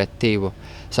más colectivo.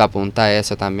 Eso apunta a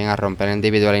eso también, a romper el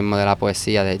individualismo de la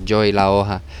poesía, de yo y la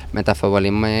hoja.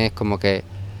 Metafobolismo es como que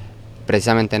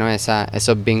precisamente no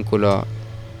esos vínculos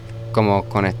como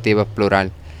conectivos, plural.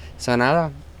 Eso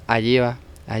nada, allí va.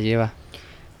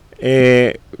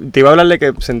 Te iba a hablar de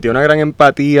que sentí una gran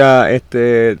empatía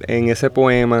en ese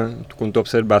poema con tu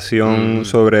observación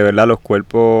sobre, ¿verdad?, los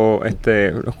cuerpos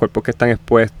que están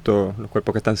expuestos, los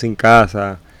cuerpos que están sin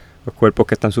casa, los cuerpos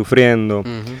que están sufriendo.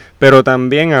 Pero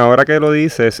también, ahora que lo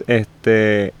dices,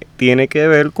 tiene que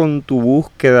ver con tu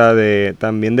búsqueda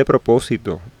también de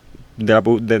propósito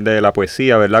de la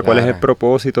poesía, ¿verdad? Claro. ¿Cuál es el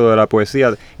propósito de la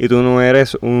poesía? Y tú no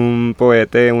eres un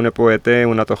poeta,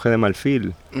 una toje de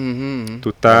marfil. Tú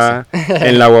estás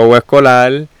en la guagua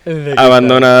escolar,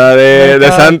 abandonada de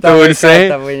Santurce,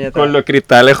 con los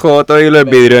cristales jotos y los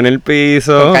vidrios en el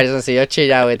piso. Con calzoncillos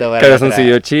chillados y todo.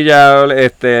 Calzoncillos chillados,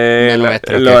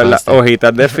 las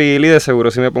hojitas de fili, de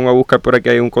seguro si me pongo a buscar por aquí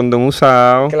hay un condón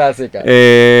usado. Clásica.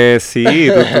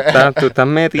 Sí, tú estás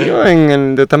metido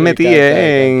en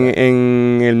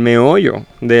el meollo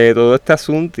de todo este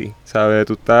asunto, ¿sabes?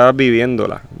 Tú estás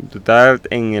viviéndola, tú estás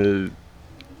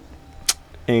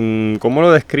 ¿cómo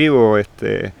lo describo?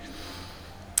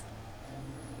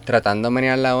 Tratando de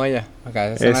menear la olla,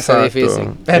 acá eso me hace difícil,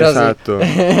 pero exacto.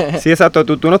 Sí, exacto,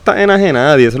 tú no estás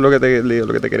enajenado, y eso es lo que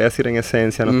te quería decir en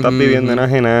esencia, no estás viviendo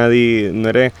enajenado, y no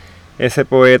eres ese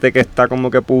poeta que está como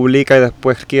que publica y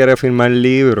después quiere firmar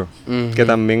libros, que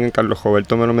también Carlos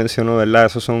Roberto me lo mencionó, ¿verdad?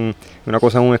 Eso son, una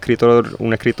cosa es un escritor,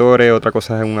 otra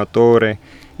cosa es un autor,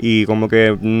 y como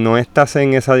que no estás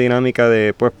en esa dinámica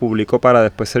de pues publico para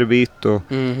después ser visto,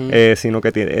 sino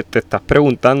que te estás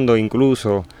preguntando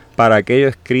incluso, ¿para qué yo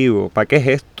escribo? ¿Para qué es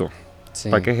esto? Sí.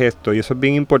 ¿Para qué es esto? Y eso es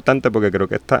bien importante porque creo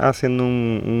que estás haciendo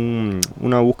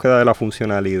una búsqueda de la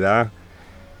funcionalidad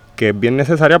que es bien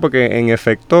necesaria, porque en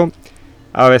efecto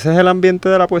a veces el ambiente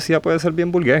de la poesía puede ser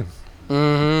bien vulgar.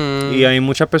 Y hay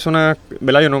muchas personas,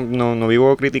 ¿verdad? Yo no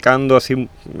vivo criticando así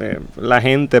la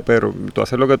gente, pero tú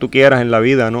haces lo que tú quieras en la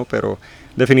vida, ¿no? Pero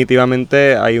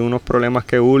definitivamente hay unos problemas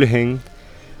que urgen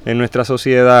en nuestra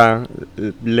sociedad.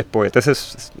 Los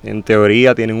poetas en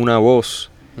teoría tienen una voz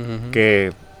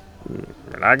que,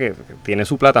 ¿verdad?, que tiene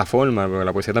su plataforma, porque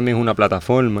la poesía también es una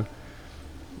plataforma.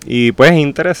 Y pues es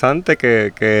interesante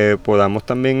que podamos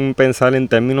también pensar en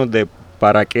términos de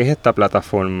 ¿para qué es esta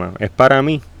plataforma? ¿Es para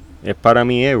mí? ¿Es para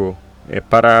mi ego? ¿Es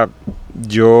para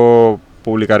yo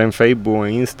publicar en Facebook,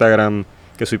 en Instagram,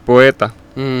 que soy poeta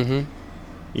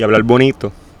y hablar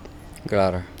bonito?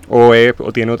 Claro. ¿O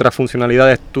tiene otras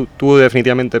funcionalidades? Tú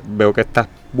definitivamente veo que estás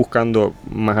buscando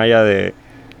más allá de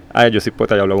yo soy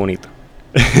poeta y hablo bonito.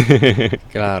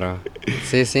 Claro.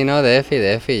 Sí, no,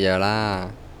 defi, yo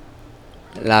la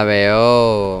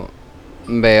veo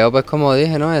pues como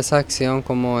dije, ¿no? Esa acción,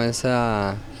 como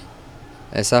esa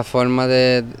forma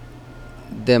de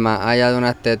más allá de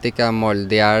una estética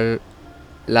moldear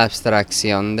la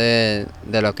abstracción de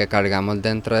lo que cargamos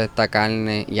dentro de esta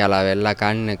carne y a la vez la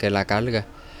carne que la carga.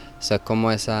 Eso es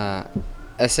como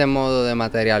ese modo de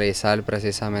materializar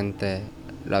precisamente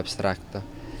lo abstracto.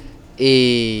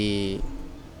 Y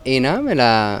nada, me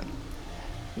la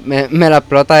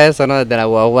explota eso, ¿no? Desde la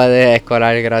guagua de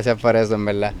escolar, gracias por eso, en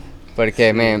verdad. Porque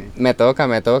Sí. me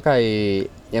toca y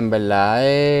en verdad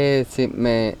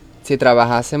si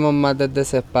trabajásemos más desde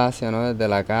ese espacio, ¿no? Desde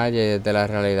la calle, desde la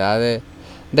realidad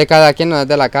de cada quien, no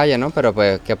desde la calle, ¿no? Pero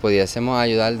pues que pudiésemos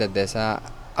ayudar desde esa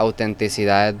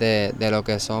autenticidad de lo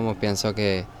que somos. Pienso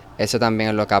que eso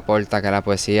también es lo que aporta que la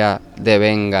poesía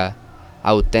devenga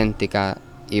auténtica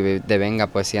y devenga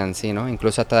poesía en sí, ¿no?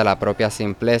 Incluso hasta de la propia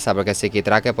simpleza, porque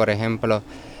Psiquitraque, por ejemplo,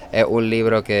 es un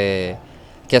libro que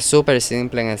es súper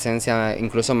simple en esencia,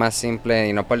 incluso más simple,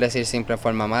 y no por decir simple en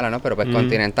forma mala, ¿no? Pero pues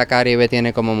Continenta Caribe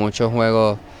tiene como muchos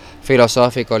juegos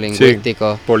filosóficos, Sí,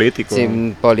 lingüísticos, político.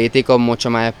 políticos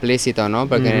mucho más explícitos, ¿no?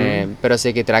 Porque, pero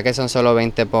Psiquitraque son solo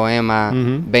 20 poemas,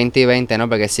 20 y 20, ¿no?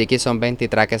 Porque Psiqui son 20 y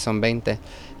Traque son 20,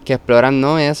 que exploran,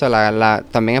 ¿no? Eso,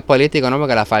 también es político, ¿no?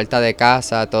 Porque la falta de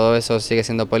casa, todo eso sigue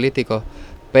siendo político,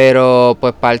 pero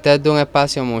pues parte de un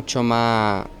espacio mucho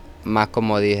más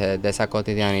como dije, de esa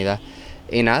cotidianidad.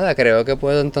 Y nada, creo que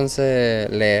puedo entonces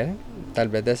leer, tal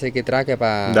vez de Psiquitraque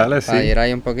para Dale, sí. ir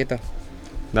ahí un poquito.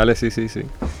 Dale, sí.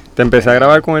 Te empecé a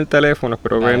grabar con el teléfono,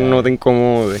 espero que Dale, no dale. te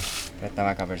incomode.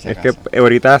 Estaba acá por si Es que acaso.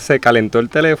 ahorita se calentó el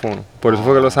teléfono, por eso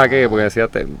fue que lo saqué, porque decía,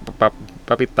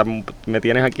 papi, me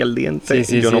tienes aquí al diente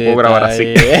y yo no puedo grabar está así.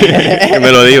 ahí. Que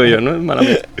me lo digo yo, ¿no? Es mala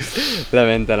mía.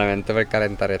 Lamento por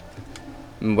calentar esto.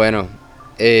 Bueno,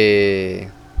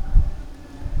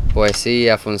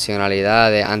 poesía,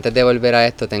 funcionalidades. Antes de volver a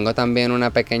esto, tengo también una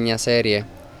pequeña serie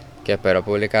que espero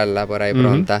publicarla por ahí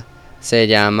pronta. Se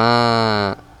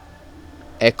llama...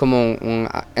 Es como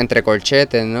entre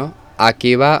corchetes, ¿no?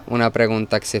 Aquí va una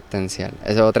pregunta existencial.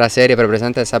 Esa es otra serie, pero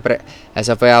presente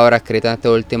eso fue ahora escrito en este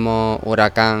último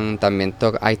huracán. También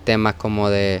hay temas como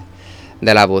del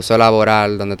abuso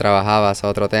laboral, donde trabajaba, es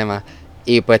otro tema.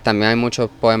 Y pues también hay muchos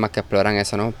poemas que exploran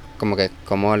eso, ¿no? Como que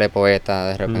cómo le poeta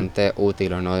de repente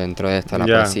útil o no dentro de esto, la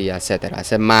poesía, etcétera.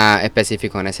 Ese es más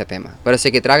específico en ese tema. Pero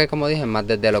Psiquitraque, como dije, es más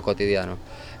desde lo cotidiano.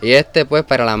 Y pues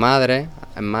para la madre,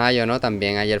 en mayo, ¿no?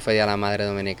 También ayer fue Día de la Madre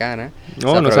Dominicana.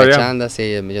 No, no sabía. Aprovechando,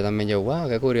 sí, yo también, wow,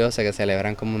 qué curioso que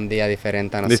celebran como un día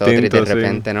diferente a nosotros. Distinto, y de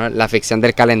repente, ¿no? La ficción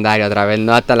del calendario otra vez,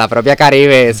 ¿no? Hasta la propia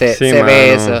Caribe se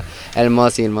ve eso.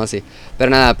 Hermoso. Pero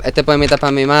nada, este poemita es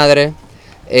para mi madre.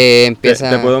 Empieza...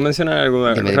 ¿Te puedo mencionar algo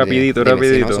rapidito?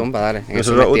 Si no, zumba, dale.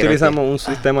 Nosotros utilizamos un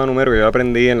sistema numérico que yo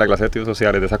aprendí en la clase de estudios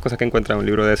sociales, de esas cosas que encuentran en un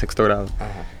libro de sexto grado.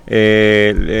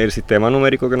 El sistema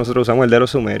numérico que nosotros usamos es el de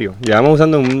los sumerios. Llevamos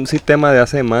usando un sistema de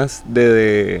hace más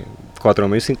de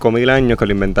 4.000, 5.000 años que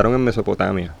lo inventaron en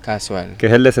Mesopotamia. Casual. Que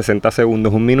es el de 60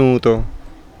 segundos, un minuto.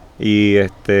 Y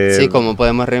Sí, ¿cómo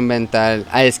podemos reinventar?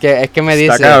 Es que me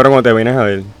dice... Está cabrón cuando te vienes a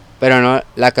ver. Pero no,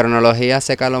 la cronología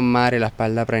seca los mares y la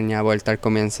espalda preñada vuelta al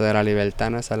comienzo de la libertad,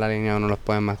 ¿no? Esa es la línea de uno de los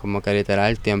poemas, como que literal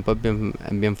el tiempo es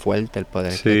bien fuerte, el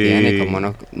poder que tiene y como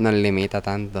nos limita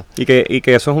tanto. Y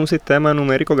que eso es un sistema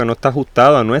numérico que no está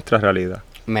ajustado a nuestra realidad.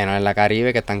 Menos en la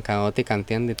Caribe, que es tan caótica,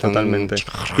 ¿entiendes? Totalmente.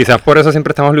 Quizás por eso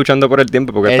siempre estamos luchando por el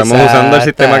tiempo, porque estamos usando el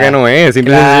sistema que no es,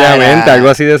 simple y sencillamente, algo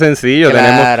así de sencillo.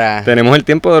 Tenemos el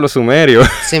tiempo de los sumerios.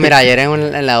 Sí, mira, ayer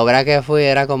en la obra que fui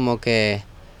era como que...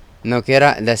 No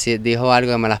quiero decir, dijo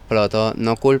algo que me la explotó.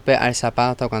 No culpe al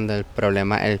zapato cuando el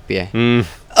problema es el pie.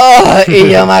 ¡Oh! Y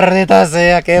yo, maldita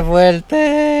sea, qué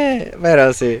fuerte.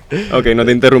 Pero sí. Ok, no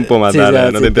te interrumpo más,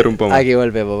 dale, no te interrumpo más. Aquí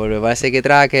volvemos a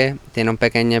Psiquitraque. Tiene un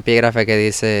pequeño epígrafe que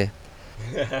dice: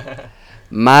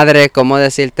 Madre, ¿cómo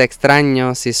decirte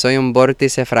extraño si soy un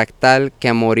vórtice fractal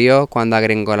que murió cuando a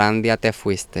Gringolandia te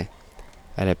fuiste?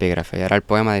 El epígrafe. Y ahora el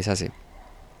poema dice así: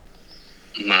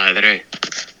 Madre,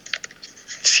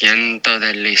 siento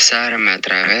deslizarme a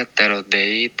través de los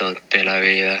deditos de la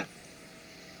vida,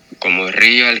 como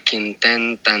río al que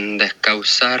intentan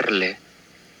descauzarle,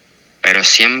 pero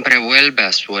siempre vuelve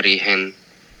a su origen.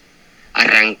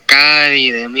 Arrancar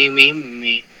y de mí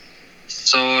mismo,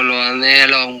 solo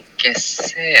anhelo, aunque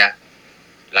sea,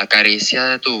 la caricia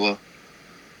de tu voz,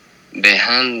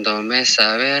 dejándome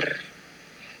saber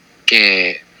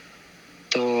que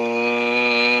todo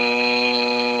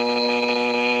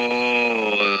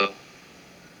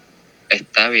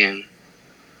está bien.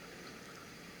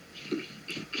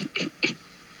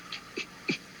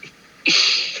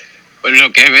 Por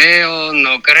lo que veo,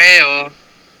 no creo,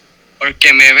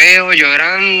 porque me veo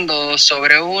llorando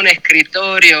sobre un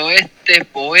escritorio este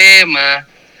poema,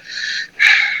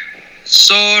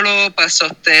 solo para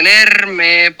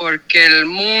sostenerme, porque el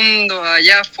mundo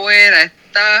allá afuera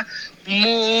está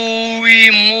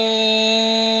muy,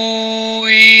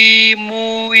 muy,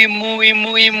 muy, muy,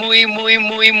 muy, muy, muy,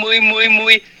 muy, muy, muy,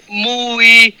 muy,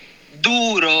 muy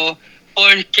duro,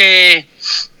 porque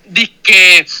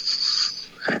dizque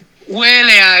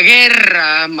huele a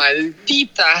guerra,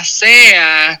 maldita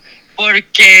sea,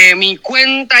 porque mi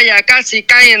cuenta ya casi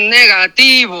cae en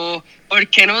negativo,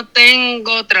 porque no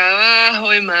tengo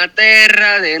trabajo y me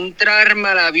aterra de entrarme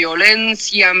a la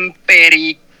violencia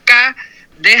empírica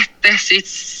de este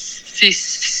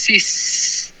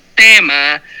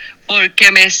sistema,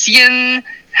 porque me siento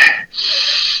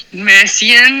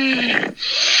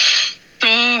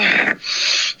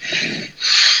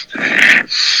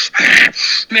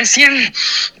me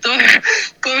siento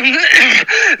con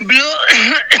bloque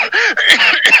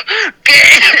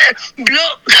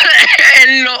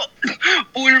en los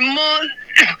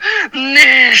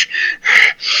pulmones,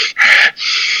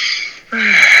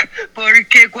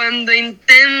 porque cuando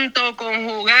intento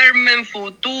conjugarme en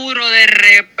futuro, de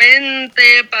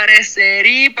repente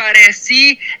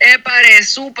parecí,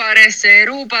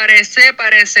 parecerú,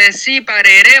 parece sí,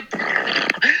 pareré.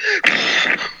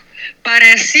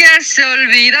 Pareciese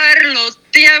olvidar los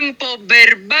tiempos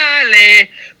verbales,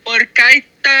 porque hay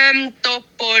tantos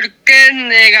porqués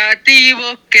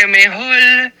negativos que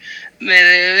mejor me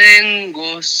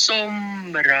devengo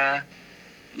sombra.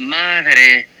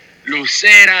 Madre,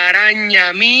 lucera,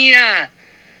 araña mía,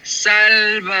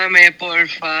 sálvame por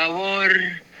favor,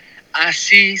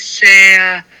 así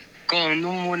sea con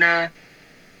una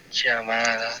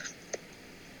llamada.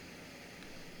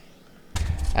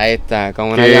 Ahí está, con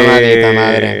una llamadita,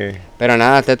 madre. Pero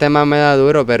nada, este tema me da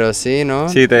duro, pero sí, ¿no?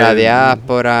 Sí, La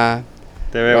diáspora.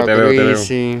 Te veo.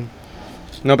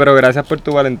 No, pero gracias por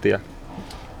tu valentía.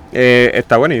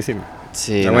 Está buenísimo.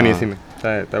 Sí, está no. buenísimo.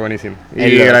 Está buenísimo. Y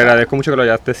le agradezco mucho que lo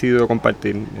hayas decidido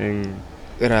compartir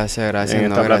Gracias, en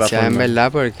no, esta gracias plataforma. en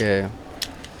verdad, porque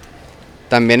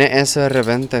también es eso de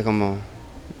repente como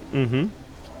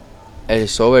el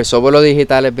sobre lo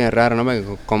digital es bien raro, ¿no? Porque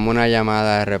como una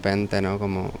llamada de repente, ¿no?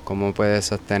 Como puedes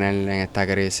sostener en esta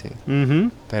crisis.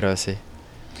 Pero sí,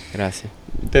 gracias.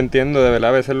 Te entiendo, de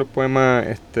verdad, a veces los poemas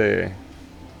te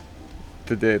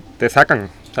sacan.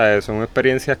 O sea, son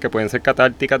experiencias que pueden ser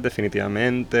catárticas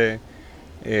definitivamente.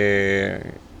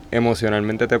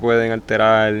 Emocionalmente te pueden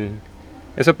alterar.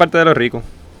 Eso es parte de lo rico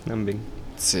también.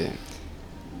 Sí.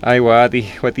 Ay,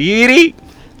 üatibirí.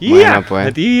 Bueno, pues.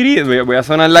 Üatibirí. Voy a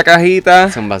sonar la cajita.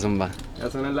 Zumba. Voy a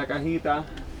sonar la cajita.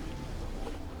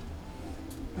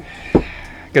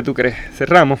 ¿Qué tú crees?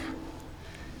 ¿Cerramos?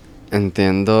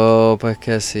 Entiendo, pues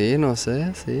que sí, no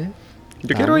sé, sí.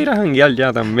 Yo quiero ir a janguear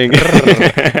ya también.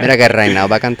 Mira que Reinao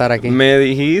va a cantar aquí. Me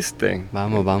dijiste.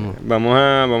 Vamos. Vamos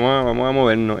a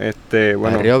movernos.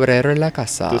 Bueno, Barrio Obrero en la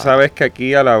casa. tú sabes que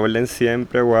aquí a la orden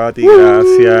siempre, Guati.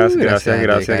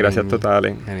 Gracias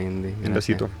totales. Un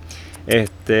besito.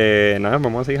 Nada,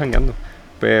 vamos a seguir jangueando.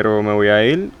 Pero me voy a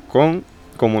ir con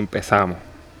como empezamos.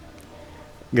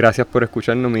 Gracias por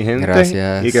escucharnos, mi gente.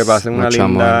 Gracias. Y que pasen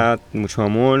mucho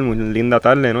amor, muy linda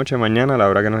tarde, noche, mañana, a la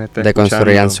hora que nos estés escuchando.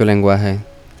 Deconstruyan su lenguaje.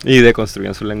 Y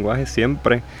deconstruyan su lenguaje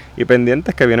siempre. Y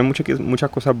pendientes que vienen muchas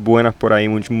cosas buenas por ahí.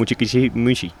 Muchicuchi.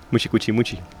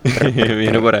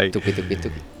 Viene por ahí. Tuki.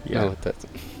 Yeah. Me gusta eso.